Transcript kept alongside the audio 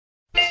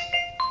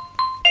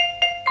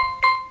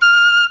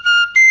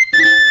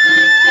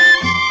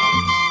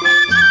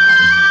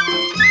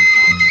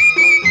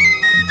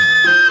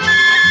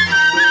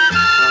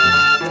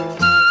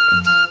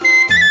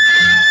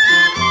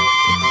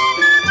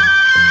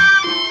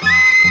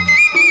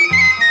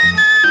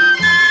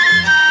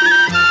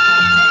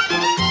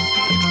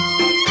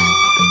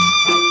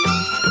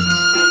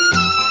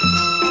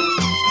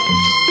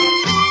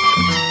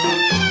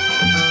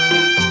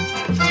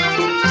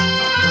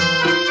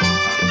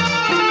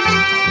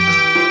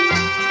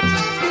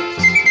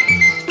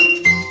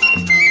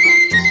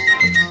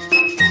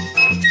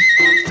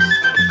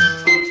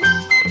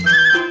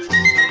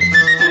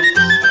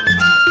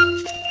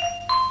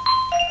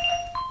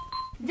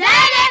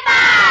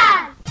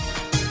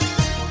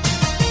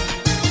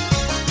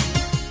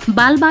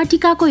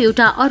बालबाटिकाको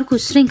एउटा अर्को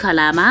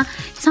श्रृङ्खलामा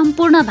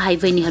सम्पूर्ण भाइ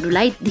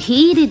बहिनीहरूलाई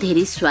धेरै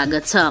धेरै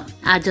स्वागत छ।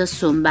 आज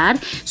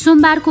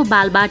सोमबारको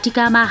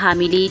बालबाटिकामा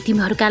हामीले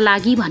तिमीहरूका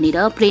लागि भनेर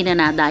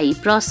प्रेरणादायी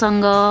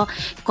प्रसङ्ग,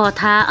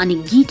 कथा अनि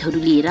गीतहरू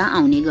लिएर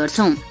आउने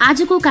गर्छौं।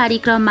 आजको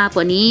कार्यक्रममा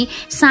पनि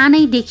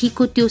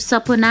सानैदेखिको त्यो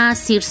सपना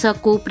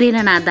शीर्षकको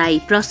प्रेरणादायी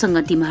प्रसङ्ग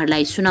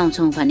तिमीहरूलाई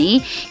सुनाउँछौं भने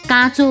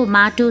काँचो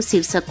माटो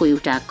शीर्षकको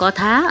एउटा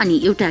कथा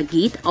अनि एउटा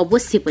गीत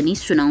अवश्य पनि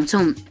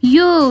सुनाउँछौं।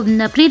 यो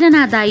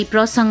प्रेरणादायी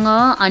प्रसङ्ग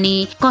अनि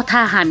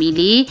कथा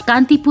हामीले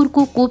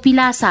कान्तिपुरको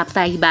कोपिला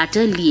साप्ताहिकबाट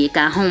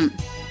लिएका हौं।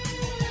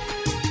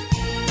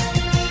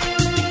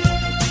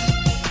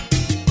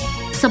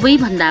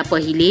 सबैभन्दा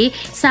पहिले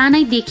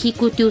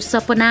सानैदेखिको त्यो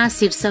सपना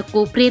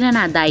शीर्षकको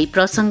प्रेरणादायी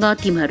प्रसङ्ग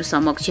तिमीहरू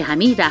समक्ष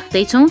हामी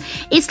राख्दैछौं।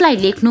 यसलाई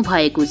लेख्नु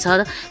भएको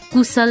छ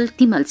कुशल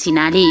तिमल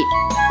सिन्हाले।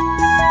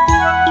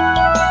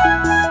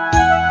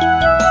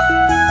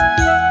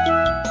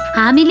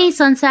 हामीले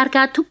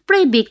संसारका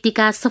थुप्रै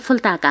व्यक्तिका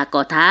सफलताका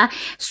कथा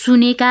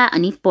सुनेका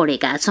अनि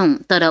पढेका छौं,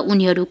 तर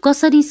उनीहरू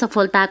कसरी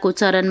सफलताको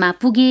चरणमा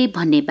पुगे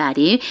भन्ने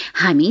बारे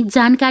हामी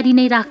जानकारी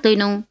नै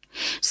राख्दैनौं।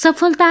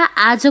 सफलता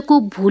आजको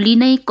भोलि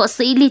नै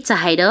कसैले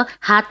चाहेर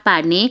हात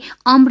पार्ने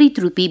अमृत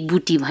रूपी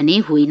बुटी भने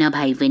होइन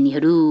भाइ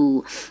बहिनीहरू।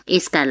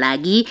 यसका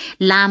लागि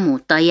लामो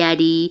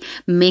तयारी,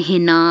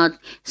 मेहनत,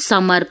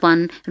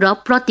 समर्पण र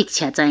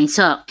प्रतीक्षा चाहिन्छ।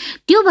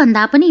 त्यो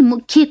भन्दा पनि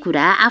मुख्य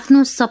कुरा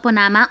आफ्नो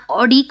सपनामा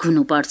अडिग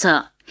हुनुपर्छ।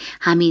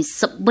 हामी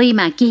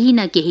सबैमा केही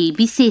न केही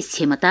विशेष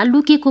क्षमता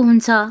लुकेको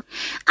हुन्छ।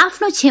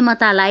 आफ्नो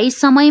क्षमतालाई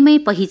समयमै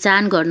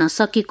पहिचान गर्न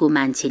सकेको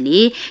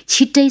मान्छेले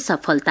छिट्टै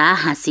सफलता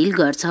हासिल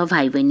गर्छ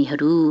भाइ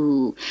बहिनीहरू।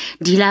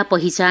 ढिला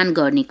पहिचान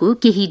गर्नेको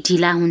केही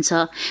ढिला हुन्छ,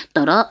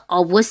 तर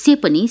अवश्य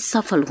पनि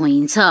सफल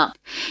होइन्छ।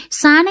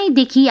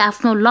 सानैदेखि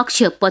आफ्नो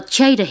लक्ष्य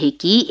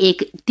पछ्याइरहेकी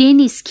एक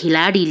टेनिस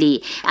खेलाडीले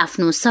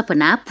आफ्नो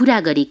सपना पूरा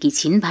गरेकी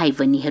छिन् भाइ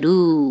बहिनीहरू।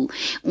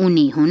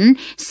 उनी हुन्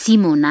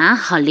सिमोना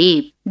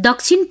हलेप।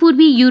 दक्षिण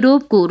पूर्वी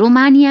युरोपको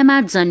रोमानियामा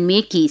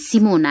जन्मिएकी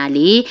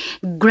सिमोनाले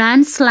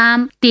ग्रान्ड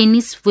स्लाम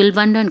टेनिस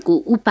विम्बल्डनको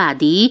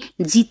उपाधि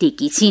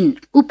जितेकी छिन्।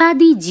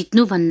 उपाधि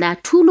जित्नुभन्दा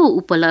ठूलो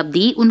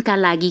उपलब्धि उनका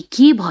लागि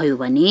के भयो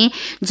भने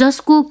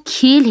जसको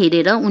खेल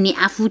हेरेर उनी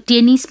आफू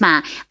टेनिसमा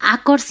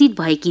आकर्षित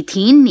भएकी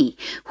थिइन् नि,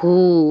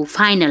 हो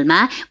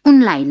फाइनलमा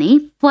उनलाई नै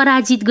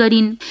पराजित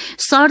गरिन्।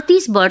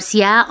 37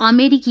 वर्षीय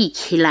अमेरिकी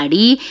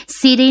खेलाडी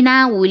सेरेना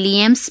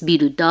विलियम्स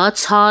विरुद्ध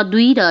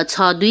 6-2 र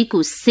 6-2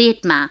 को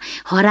सेटमा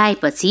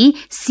हराएपछि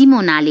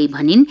सिमोनाले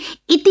भनिन्,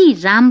 यति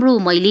राम्रो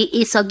मैले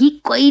यसअघि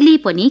कहिले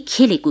पनि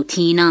खेलेको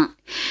थिइनँ।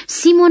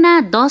 सिमोना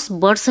 10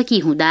 वर्षकी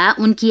हुँदा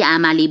उनकी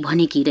आमाले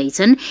भनेकी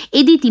रहेछन्,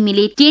 यदि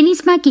तिमीले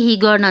टेनिसमा केही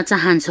गर्न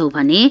चाहन्छौ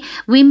भने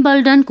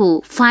विम्बल्डनको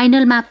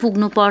फाइनलमा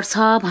पुग्नु पर्छ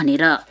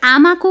भनेर।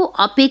 आमाको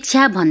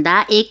अपेक्षा भन्दा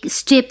एक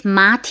स्टेप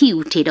माथि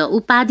उठेर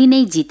उपाधि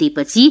नै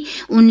जितेपछि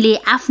उनले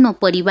आफ्नो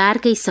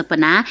परिवारकै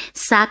सपना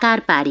साकार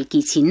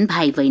पारेकी छिन्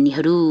भाइ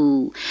बहिनीहरू।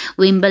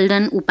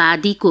 विम्बल्डन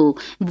उपाधिको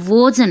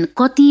वजन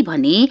कति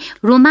भने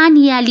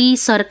रोमानियाली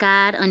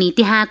सरकार अनि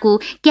त्यहाँको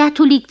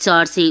क्याथोलिक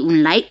चर्चले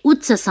उनलाई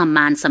उच्च सम्मान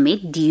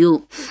समेत दियो।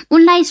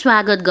 उनलाई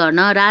स्वागत गर्न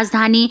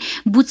राजधानी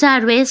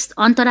बुचारेस्ट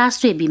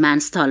अन्तर्राष्ट्रिय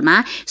विमानस्थलमा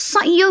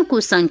सयौंको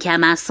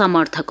संख्यामा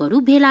समर्थकहरू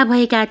भेला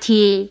भएका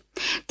थिए।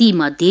 ती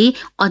मध्ये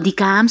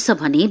अधिकांश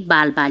भने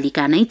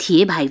बालबालिका नै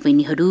थिए भाइ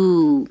बहिनीहरू।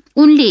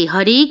 उनले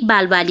हरेक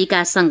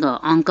बालबालिकासँग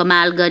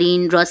अङ्कमाल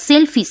गरिन् र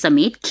सेल्फी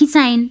समेत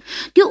खिचाइन्।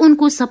 त्यो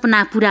उनको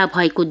सपना पूरा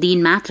भएको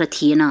दिन मात्र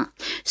थिएन,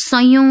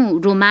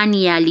 सयौं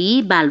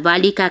रोमानियाली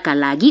बालबालिकाका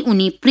लागि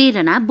उनी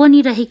प्रेरणा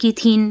बनिरहेकी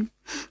थिइन्।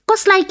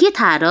 कसलाई के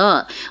थाहा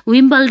र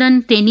विम्बल्डन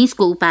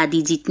टेनिसको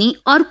उपाधि जित्ने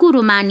अर्को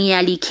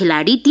रोमानियाली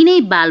खेलाडी तिनै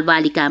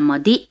बालबालिका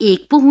मध्ये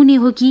एक पो हुने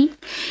हो कि।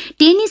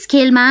 टेनिस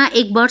खेलमा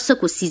एक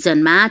वर्षको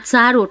सिजनमा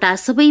 4 वटा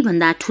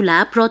सबैभन्दा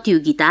ठूला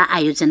प्रतियोगिता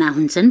आयोजना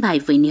हुन्छन् भाइ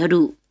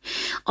बहिनीहरू।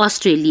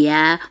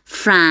 अस्ट्रेलिया,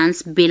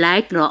 फ्रान्स,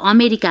 बेलायत र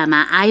अमेरिकामा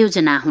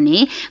आयोजना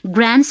हुने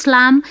ग्रान्ड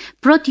स्लाम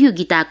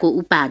प्रतियोगिताको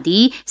उपाधि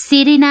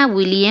सेरेना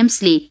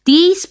विलियम्सले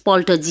 23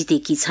 पल्ट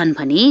जितेकी छन्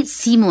भने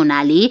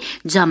सिमोनाले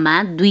जम्मा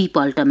 2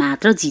 पल्ट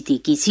मात्र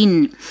जितेकी छिन्।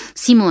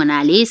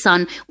 सिमोनाले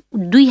सन्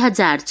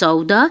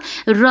 2014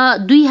 र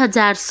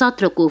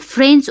 2017 को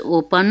फ्रेन्च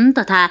ओपन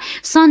तथा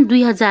सन्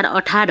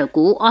 2018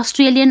 को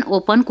अस्ट्रेलियन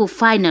ओपनको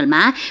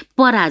फाइनलमा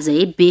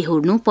पराजय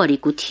बेहोर्नु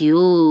परेको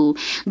थियो।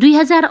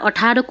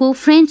 2018 को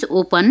फ्रेन्च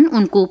ओपन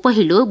उनको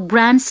पहिलो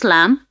ग्रान्ड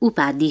स्लाम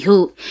उपाधि हो।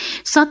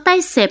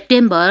 27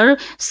 सेप्टेम्बर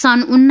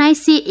सन्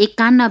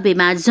 1991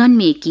 मा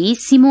जन्मिएकी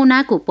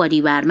सिमोनाको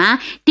परिवारमा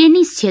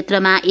टेनिस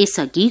क्षेत्रमा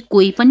यसअघि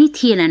कोही पनि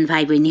थिएनन्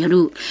भाइ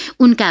बहिनीहरू।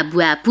 उनका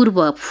बुवा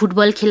पूर्व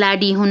फुटबल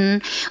खेलाडी हुन्।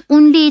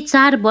 उनले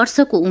 4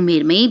 वर्षको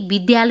उमेरमै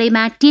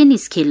विद्यालयमा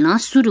टेनिस खेल्न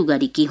सुरु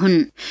गरेकी हुन्।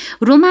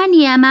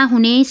 रोमानियामा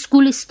हुने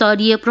स्कुल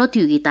स्तरीय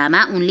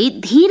प्रतियोगितामा उनले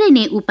धेरै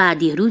नै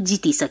उपाधिहरू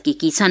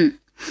जितिसकेकी छन्।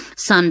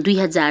 सन्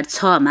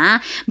 2006 मा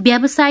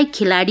व्यावसायिक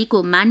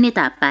खेलाडीको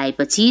मान्यता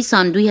पाएपछि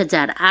सन्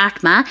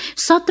 2008 मा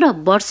 17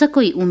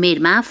 वर्षकै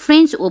उमेरमा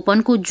फ्रेन्च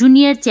ओपनको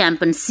जुनियर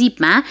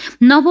च्याम्पियनशिपमा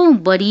 9औं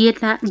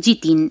वरियता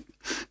जितिन्।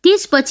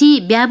 त्यसपछि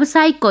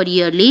व्यावसायिक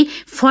करियरले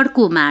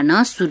फड्को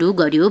मार्न सुरु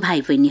गर्यो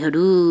भाइ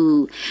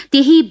बहिनीहरू।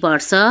 त्यही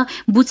वर्ष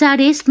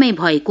बुचारेस्टमै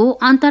भएको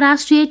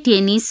अन्तर्राष्ट्रिय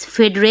टेनिस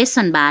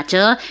फेडरेसनबाट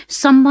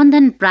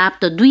सम्बन्धन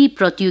प्राप्त 2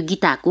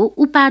 प्रतियोगिताको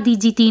उपाधि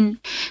जितिन्।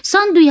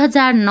 सन्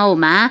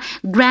 2009मा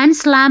ग्रान्ड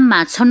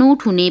स्लाममा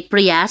छनौट हुने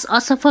प्रयास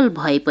असफल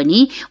भए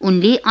पनि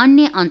उनले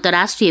अन्य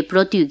अन्तर्राष्ट्रिय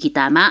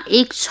प्रतियोगितामा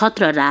एक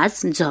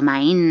छत्रराज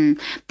जमाइन्।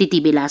 त्यति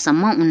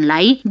बेलासम्म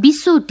उनलाई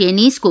विश्व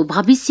टेनिसको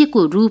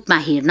भविष्यको रूपमा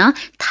हेर्न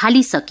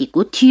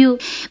थालिसकेको थियो।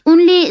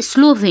 उनले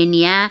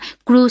स्लोभेनिया,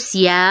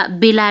 क्रोएसिया,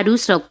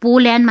 बेलारुस र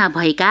पोल्यान्डमा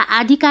भएका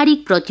आधिकारिक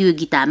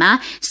प्रतियोगितामा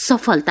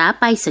सफलता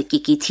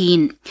पाइसकेकी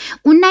थिइन्।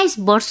 19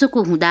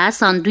 वर्षको हुँदा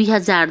सन्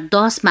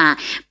 2010मा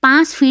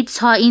 5 फिट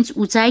 6 इन्च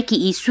उचाइकी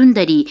यी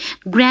सुन्दरी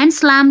ग्रान्ड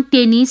स्लाम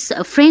टेनिस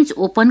फ्रेन्च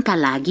ओपनका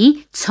लागि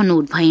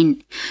छनौट भइन्।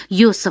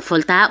 यो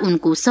सफलता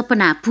उनको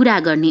सपना पूरा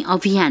गर्ने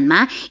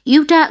अभियानमा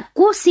एउटा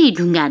कोसे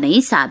ढुङ्गा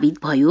नै साबित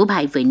भयो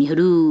भाइ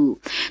बहिनीहरू।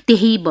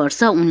 त्यही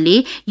वर्ष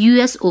उनले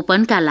युएस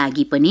ओपनका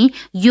लागि पनि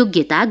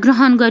योग्यता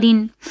ग्रहण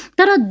गरिन्।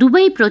 तर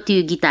दुवै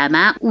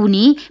प्रतियोगितामा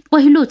उनी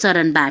पहिलो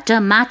चरणबाट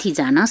माथि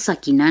जान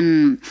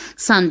सकिनन्।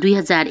 सन्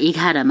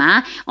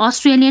 2011मा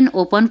अस्ट्रेलियन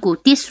ओपनको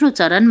तेस्रो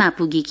चरणमा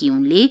पुगेकी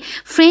उनले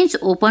फ्रेन्च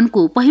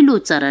ओपनको पहिलो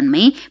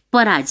चरणमै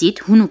पराजित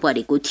हुनु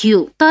परेको थियो।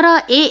 तर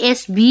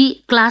एएसबी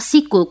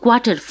क्लासिकको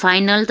क्वार्टर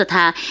फाइनल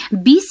तथा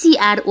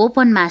बीसीआर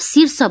ओपनमा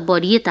शीर्ष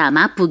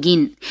वरियतामा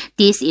पुगिन्।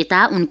 त्यस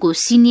यता उनको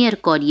सिनियर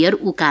करियर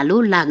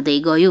उकालो लाग्दै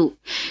गयो।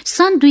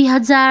 सन्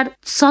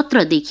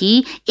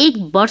 2017देखि 1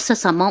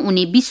 वर्षसम्म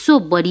उनी विश्व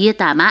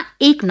वरियतामा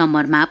 1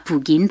 नम्बरमा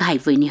पुगिन् भाइ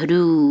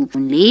बहिनीहरू।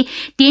 उनले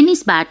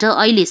टेनिसबाट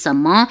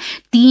अहिलेसम्म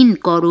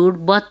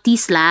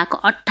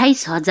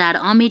 3,32,28,000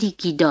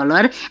 अमेरिकी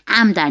डलर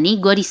आम्दानी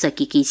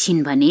गरिसकेकी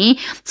छिन् भने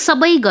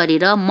सबै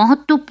गरेर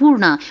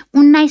महत्त्वपूर्ण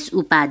 19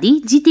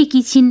 उपाधि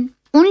जितेकी छिन्।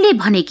 उनले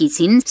भनेकी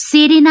छिन्,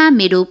 सेरेना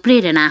मेरो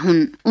प्रेरणा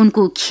हुन्।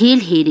 उनको खेल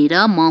हेरेर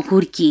म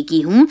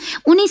हुर्किएकी हुँ।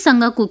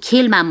 उनीसँगको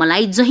खेलमा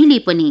मलाई जहिले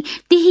पनि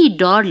त्यही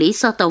डरले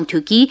सताउँथ्यो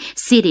कि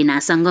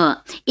सेरेनासँग।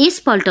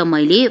 यसपल्ट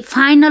मैले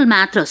फाइनल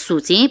मात्र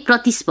सोचे,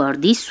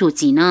 प्रतिस्पर्धी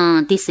सोचिन।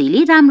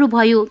 त्यसैले राम्रो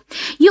भयो।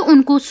 यो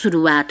उनको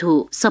सुरुवात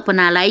हो।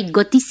 सपनालाई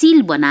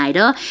गतिशील बनाएर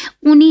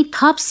उनी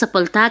थप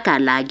सफलताका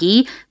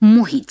लागि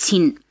मोहित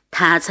छिन्।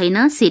 थाहा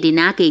छैन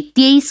सेरेनाकै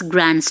 23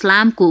 ग्रान्ड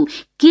स्लामको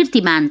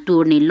कीर्तिमान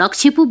तोड्ने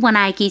लक्ष्य पो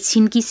बनाएकी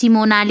छिन् कि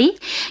सिमोनाले।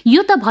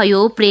 यो त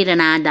भयो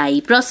प्रेरणादायी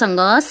प्रसंग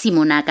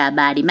सिमोनाका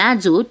बारेमा,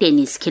 जो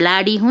टेनिस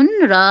खेलाडी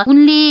हुन् र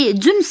उनले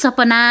जुन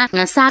सपना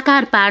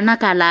साकार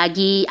पार्नका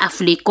लागि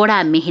आफूले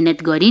कडा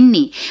मेहनत गरिन्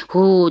नि,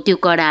 हो त्यो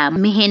कडा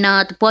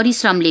मेहनत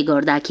परिश्रमले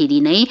गर्दाखेरि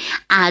नै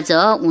आज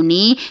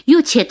उनी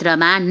यो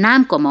क्षेत्रमा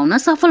नाम कमाउन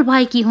सफल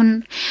भएकी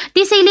हुन्।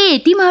 त्यसैले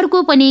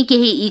तिमीहरूको पनि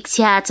केही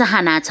इच्छा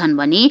चाहना छन्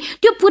भने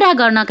त्यो पूरा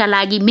गर्नका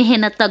लागि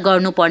मेहनत त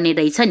गर्नुपर्ने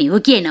रहेछ नि, हो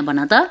कि हैन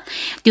भन त।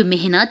 त्यो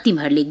मेहनत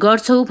तिमीहरूले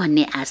गर्छौ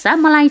भन्ने आशा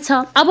मलाई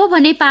छ। अब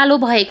भने पालो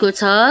भएको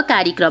छ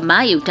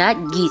कार्यक्रममा एउटा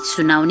गीत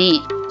सुनाउने।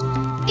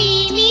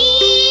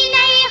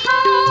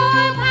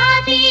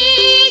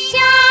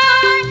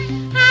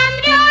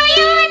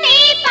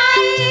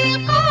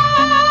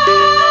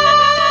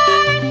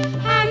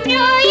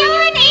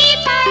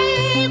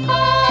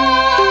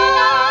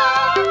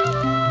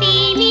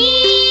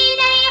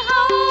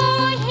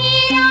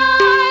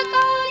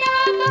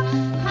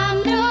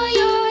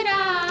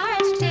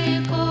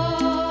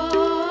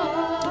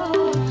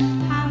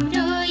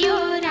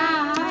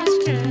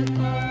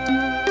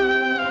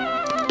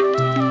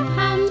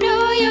 हाम्रो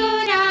यो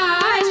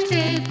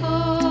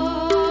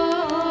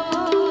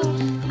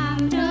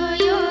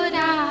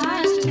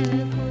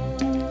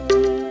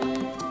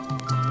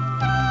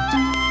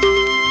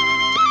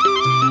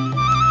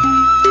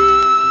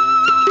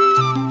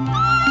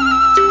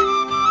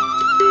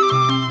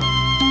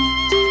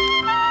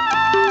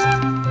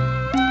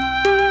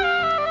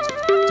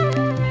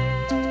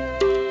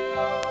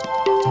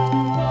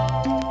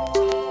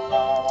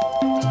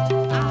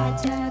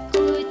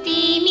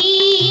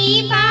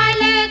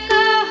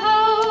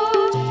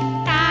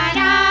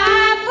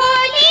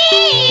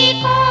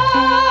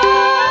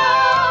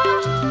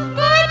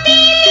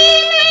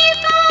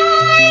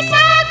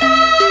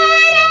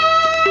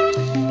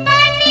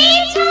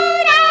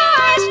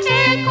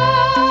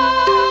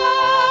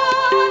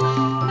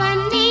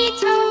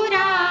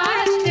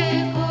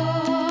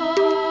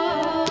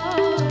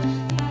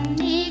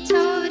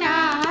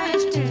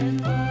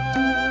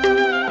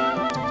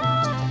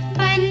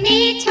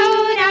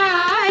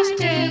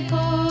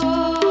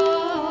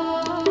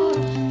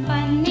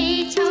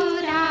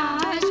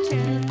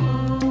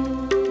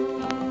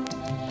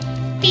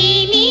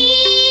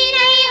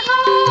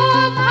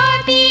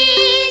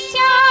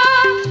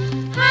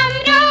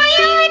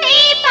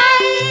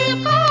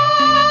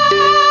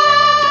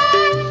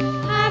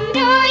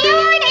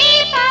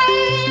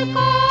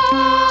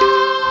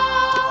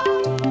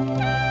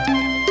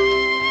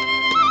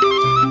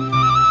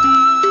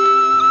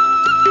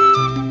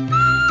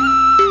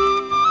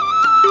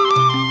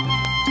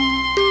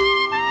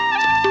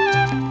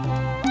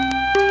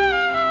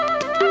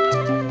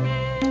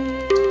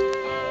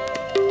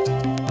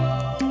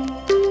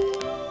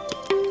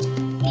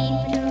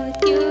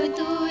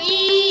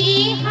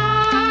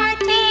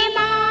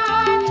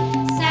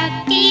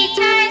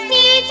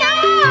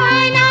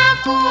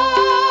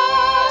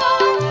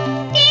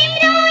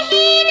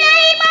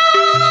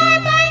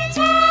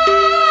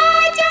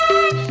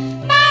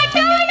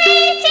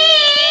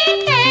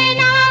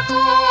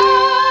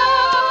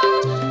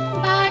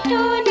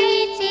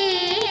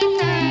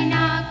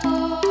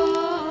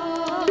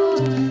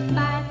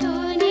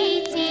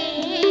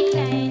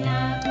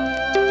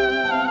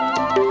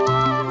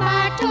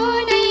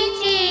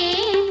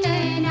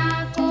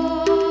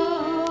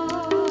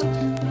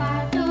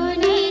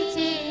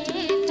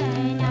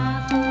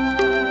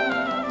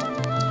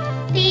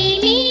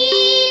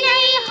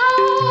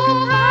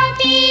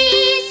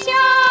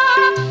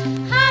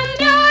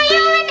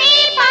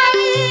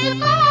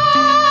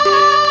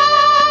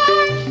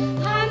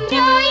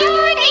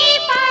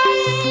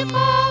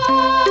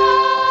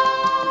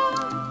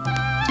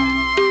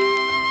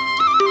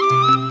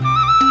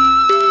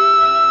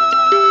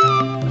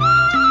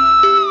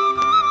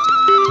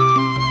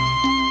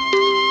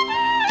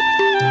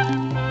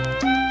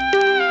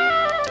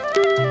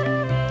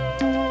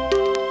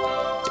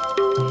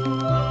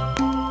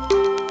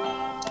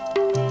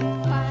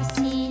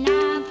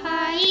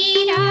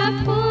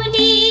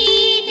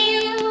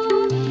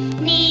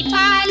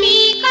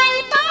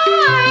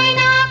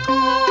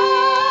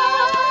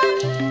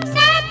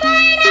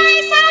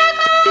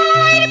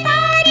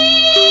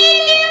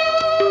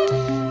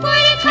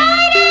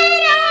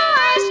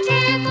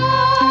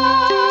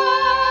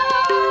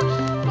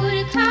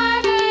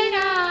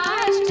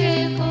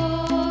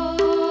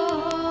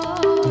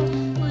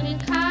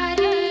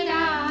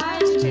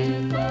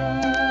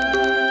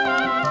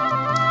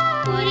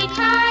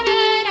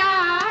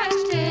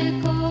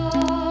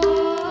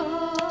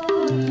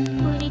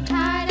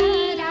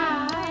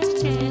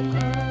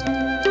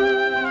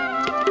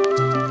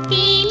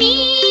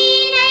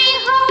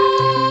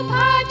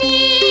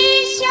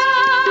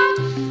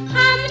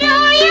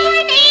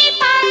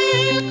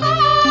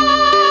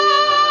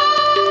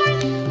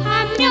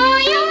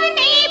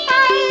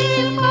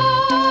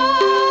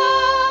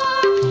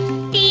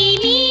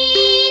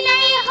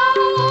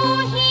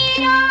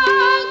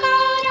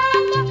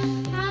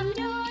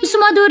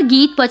सुमधुर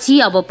गीतपछि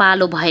अब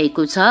पालो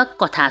भएको छ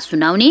कथा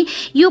सुनाउने।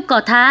 यो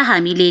कथा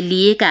हामीले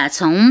लिएका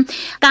छौं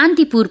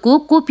कान्तिपुरको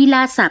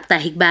कोपिला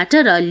साप्ताहिकबाट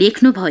र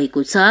लेख्नु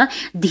भएको छ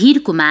धीर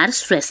कुमार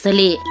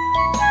श्रेष्ठले।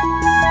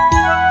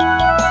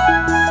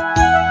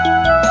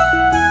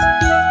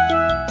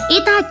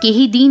 यता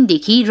केही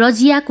दिनदेखि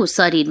रजियाको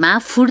शरीरमा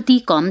फुर्ती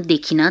कम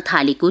देखिन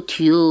थालेको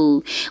थियो।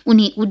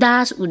 उनी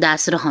उदास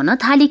उदास रहन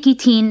थालेकी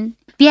थिइन्।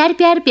 प्यार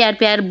प्यार प्यार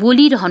प्यार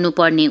बोलिरहनु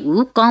पर्ने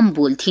ऊ कम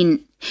बोल्थिन्।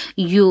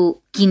 यो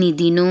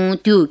किनिदिनु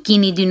त्यो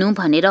किनिदिनु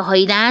भनेर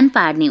हैरान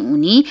पार्ने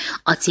उनी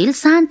अचेल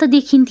शान्त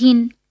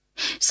देखिन्थिन्।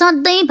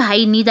 सधैँ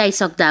भाइ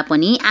निदाइसक्दा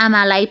पनि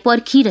आमालाई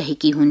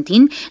पर्खिरहेकी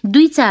हुन्थिन्।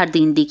 2-4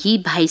 दिनदेखि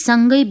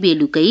भाइसँगै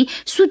बेलुकै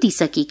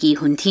सुतिसकेकी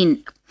हुन्थिन्।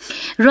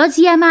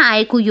 रजियामा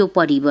आएको यो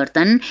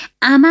परिवर्तन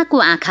आमाको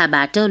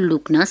आँखाबाट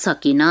लुक्न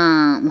सकेन।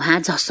 उहाँ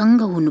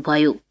झसङ्ग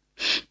हुनुभयो।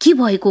 के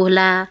भएको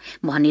होला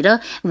भनेर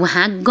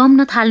उहाँ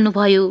गम्न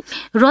थाल्नुभयो।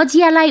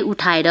 रजियालाई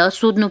उठाएर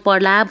सोध्नु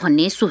पर्ला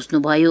भन्ने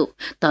सोच्नुभयो,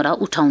 तर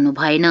उठाउनु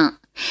भएन।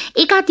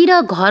 एकातिर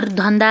घर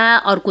धन्दा,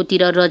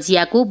 अर्कोतिर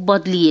रजियाको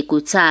बदलिएको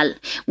चाल।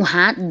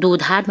 उहाँ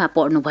दोधारमा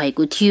पर्नु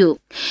भएको थियो।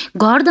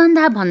 घर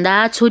धन्दा भन्दा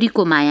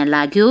छोरीको माया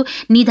लाग्यो।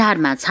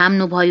 निधारमा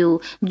छाम्नुभयो।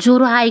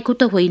 ज्वरो आएको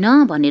त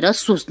होइन भनेर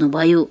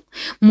सोच्नुभयो।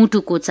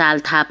 मुटुको चाल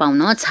थाहा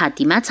पाउन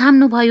छातीमा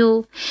छाम्नुभयो।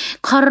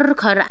 खर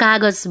खर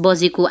कागज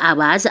बजेको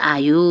आवाज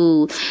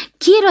आयो।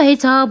 के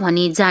रहेछ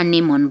भनी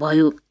जान्ने मन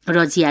भयो।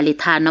 रजियाले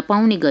थाहा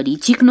नपाउने गरी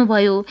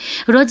चिक्नुभयो।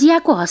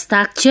 रजियाको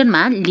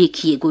हस्ताक्षरमा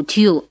लेखिएको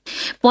थियो।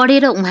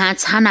 पढेर उहाँ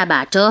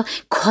छानाबाट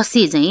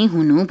खसे झैं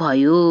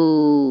हुनुभयो।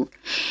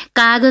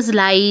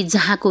 कागजलाई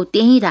जहाँको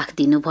त्यही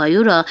राखिदिनु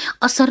भयो र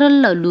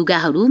असरल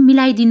लुगाहरू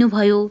मिलाइदिनु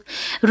भयो।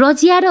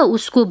 रजिया र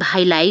उसको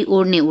भाइलाई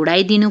ओड्ने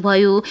उडाइदिनु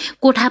भयो।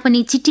 कोठा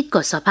पनि चिटिक्क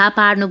सफा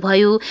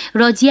पार्नुभयो।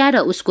 रजिया र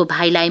उसको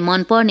भाइलाई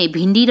मनपर्ने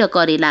भिन्डी र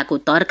करेलाको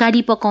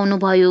तरकारी पकाउनु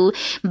भयो।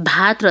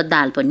 भात र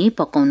दाल पनि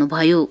पकाउनु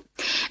भयो।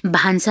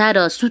 भान्सा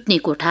र सुत्ने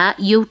कोठा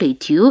एउटै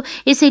थियो।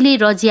 यसैले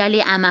रजियाले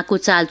आमाको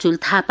चालचुल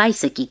थाहा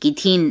पाइसकेकी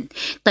थिइन्।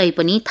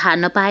 तैपनि थाहा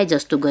नपाए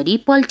जस्तो गरी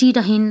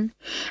पल्टिरहिन्।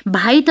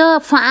 भाइ त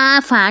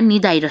फाँ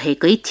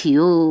निदाइरहेकै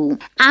थियो।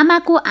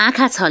 आमाको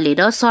आँखा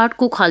छलेर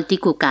सर्टको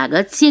खल्तीको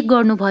कागज चेक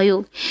गर्नुभयो।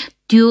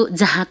 त्यो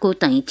जहाँको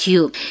तै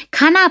थियो।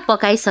 खाना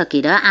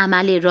पकाइसकेर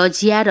आमाले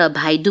रजिया र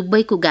भाइ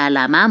दुवैको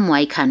गालामा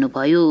मुहाई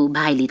खानुभयो।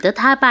 भाइले त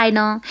थाहा पाएन।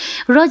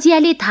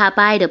 रजियाले थाहा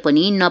पाएर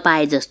पनि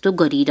नपाए जस्तो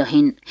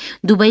गरिरहिन्।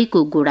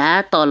 दुवैको गोडा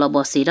तल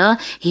बसेर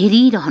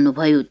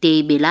हेरिरहनुभयो।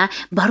 त्यही बेला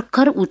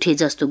भर्खर उठे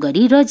जस्तो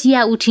गरी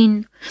रजिया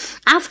उठिन्।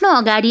 आफ्नो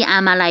अगाडि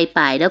आमालाई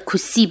पाएर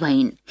खुसी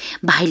भइन्।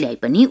 भाइलाई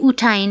पनि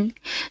उठाइन्।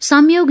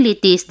 संयोगले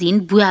त्यस दिन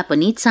बुवा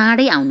पनि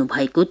चाँडै आउनु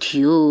भएको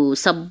थियो।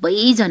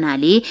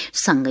 सबैजनाले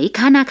सँगै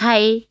खाना खाए।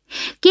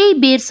 केही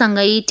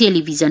बेरसँगै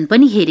टेलिभिजन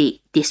पनि हेरे।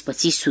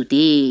 त्यसपछि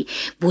सुते।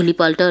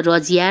 भोलिपल्ट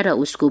रजिया र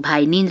उसको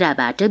भाइ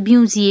निन्द्राबाट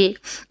बिउजिए।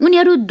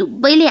 उनीहरू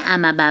दुवैले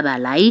आमा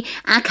बाबालाई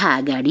आँखा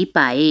अगाडि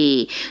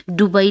पाए।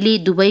 दुवैले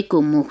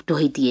दुवैको मुख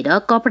धोइदिएर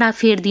कपडा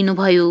फेरिदिनु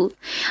भयो।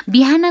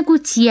 बिहानको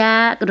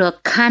चिया र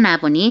खाना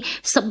पनि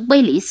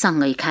सबैले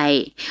सँगै खाए।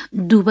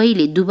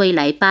 दुवैले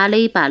दुवैलाई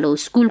पालै पालो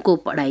स्कुलको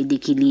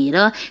पढाइदेखि लिएर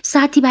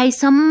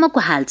साथीभाइसम्मको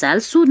हालचाल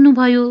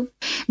सोध्नुभयो।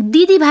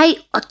 दिदीभाइ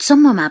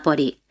अचम्ममा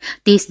परे।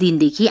 त्यस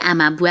दिनदेखि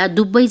आमा बुवा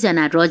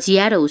दुवैजना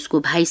रजिया र उसको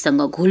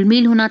भाइसँग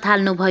घुलमिल हुन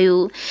थाल्नुभयो।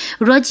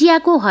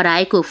 रजियाको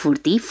हराएको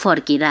फुर्ती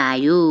फर्केर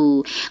आयो।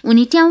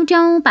 उनी ट्याउ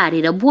ट्याउ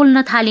पारेर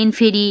बोल्न थालिन्।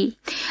 फेरि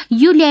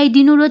यो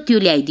ल्याइदिनु र त्यो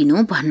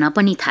ल्याइदिनु भन्न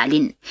पनि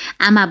थालिन्।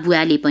 आमा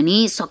बुवाले पनि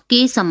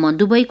सकेसम्म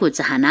दुवैको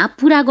चाहना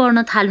पूरा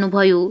गर्न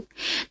थाल्नुभयो।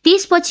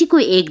 त्यसपछिको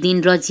एक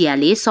दिन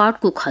रजियाले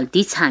सर्टको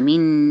खल्ती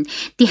छामिन्।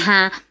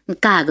 त्यहाँ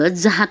कागज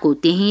जहाँको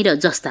त्यही र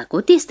जस्ताको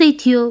त्यस्तै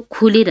थियो।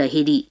 खोलेर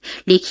हेरी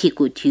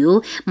लेखिएको थियो,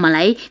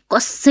 मलाई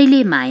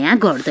कसैले माया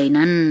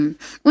गर्दैनन्।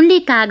 उनले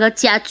कागज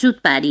च्याचुत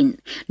पारिन्,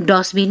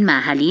 डस्टबिनमा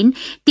हालिन्।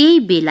 त्यही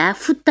बेला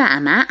फुत्ता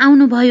आमा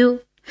आउनुभयो।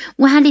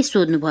 उहाँले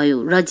सोध्नुभयो,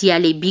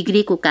 रजियाले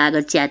बिग्रेको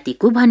कागज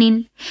च्यातेको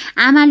भनिन्।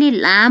 आमाले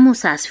लामो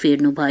सास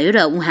फेर्नुभयो र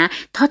उहाँ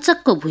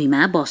थचक्क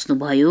भुइँमा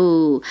बस्नुभयो।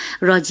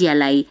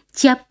 रजियालाई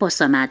च्याप्प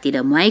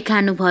समातेर मुहाई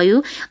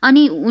खानुभयो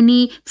अनि उनी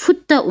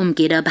फुत्त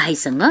उम्केर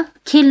भाइसँग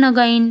खेल्न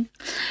गइन्।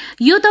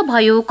 यो त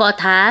भयो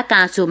कथा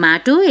काँचो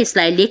माटो।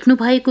 यसलाई लेख्नु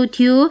भएको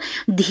थियो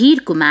धीर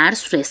कुमार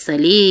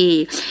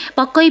श्रेष्ठले।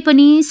 पक्कै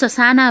पनि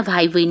ससाना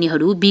भाइ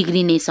बहिनीहरू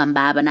बिग्रिने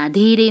सम्भावना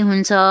धेरै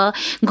हुन्छ।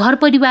 घर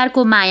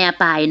परिवारको माया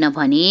पाएन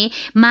भने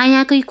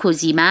मायाकै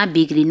खोजीमा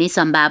बिग्रिने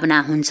सम्भावना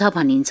हुन्छ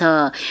भनिन्छ।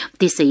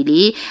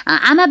 त्यसैले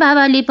आमा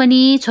बाबाले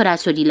पनि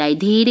छोराछोरीलाई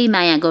धेरै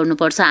माया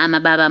गर्नुपर्छ। आमा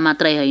बाबा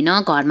मात्रै होइन,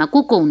 घरमा को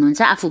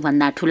हुनुहुन्छ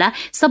आफूभन्दा ठुला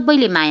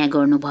सबैले माया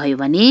गर्नुभयो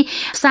भने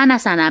साना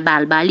साना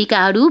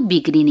बालबालिकाहरू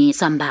बिग्रिने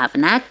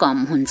सम्भावना कम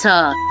हुन्छ।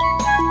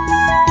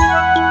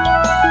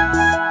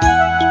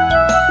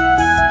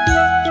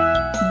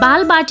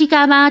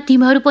 बालबाटिकामा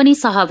तिमीहरू पनि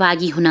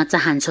सहभागी हुन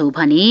चाहन्छौ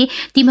भने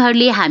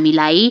तिमीहरूले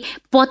हामीलाई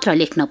पत्र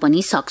लेख्न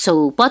पनि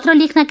सक्छौ। पत्र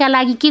लेख्नका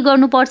लागि के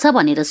गर्नुपर्छ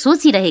भनेर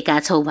सोचिरहेका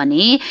छौ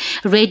भने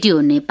radio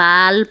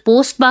Nepal,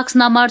 post box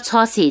number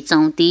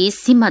 634,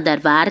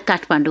 Singha Durbar,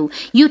 Kathmandu,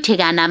 यो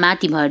ठेगानामा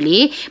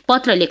तिमीहरूले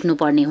पत्र लेख्नु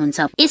पर्ने हुन्छ।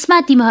 यसमा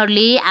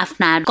तिमीहरूले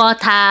आफ्ना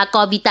कथा,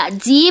 कविता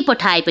जे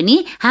पठाए पनि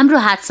हाम्रो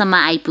हातसम्म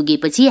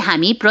आइपुगेपछि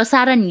हामी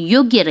प्रसारण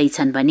योग्य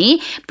रहेछन् भने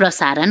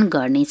प्रसारण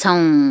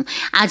गर्नेछौँ।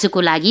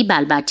 आजको लागि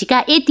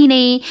बालबाटिका यति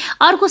नै।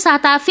 अर्को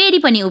साता फेरि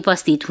पनि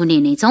उपस्थित हुने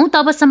नै छौँ।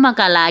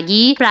 तबसम्मका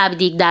लागि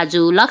प्राविधिक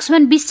दाजु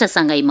लक्ष्मण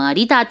विष्टसँगै म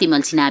रिता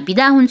तिमल सिन्हा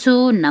बिदा हुन्छु।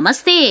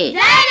 नमस्ते।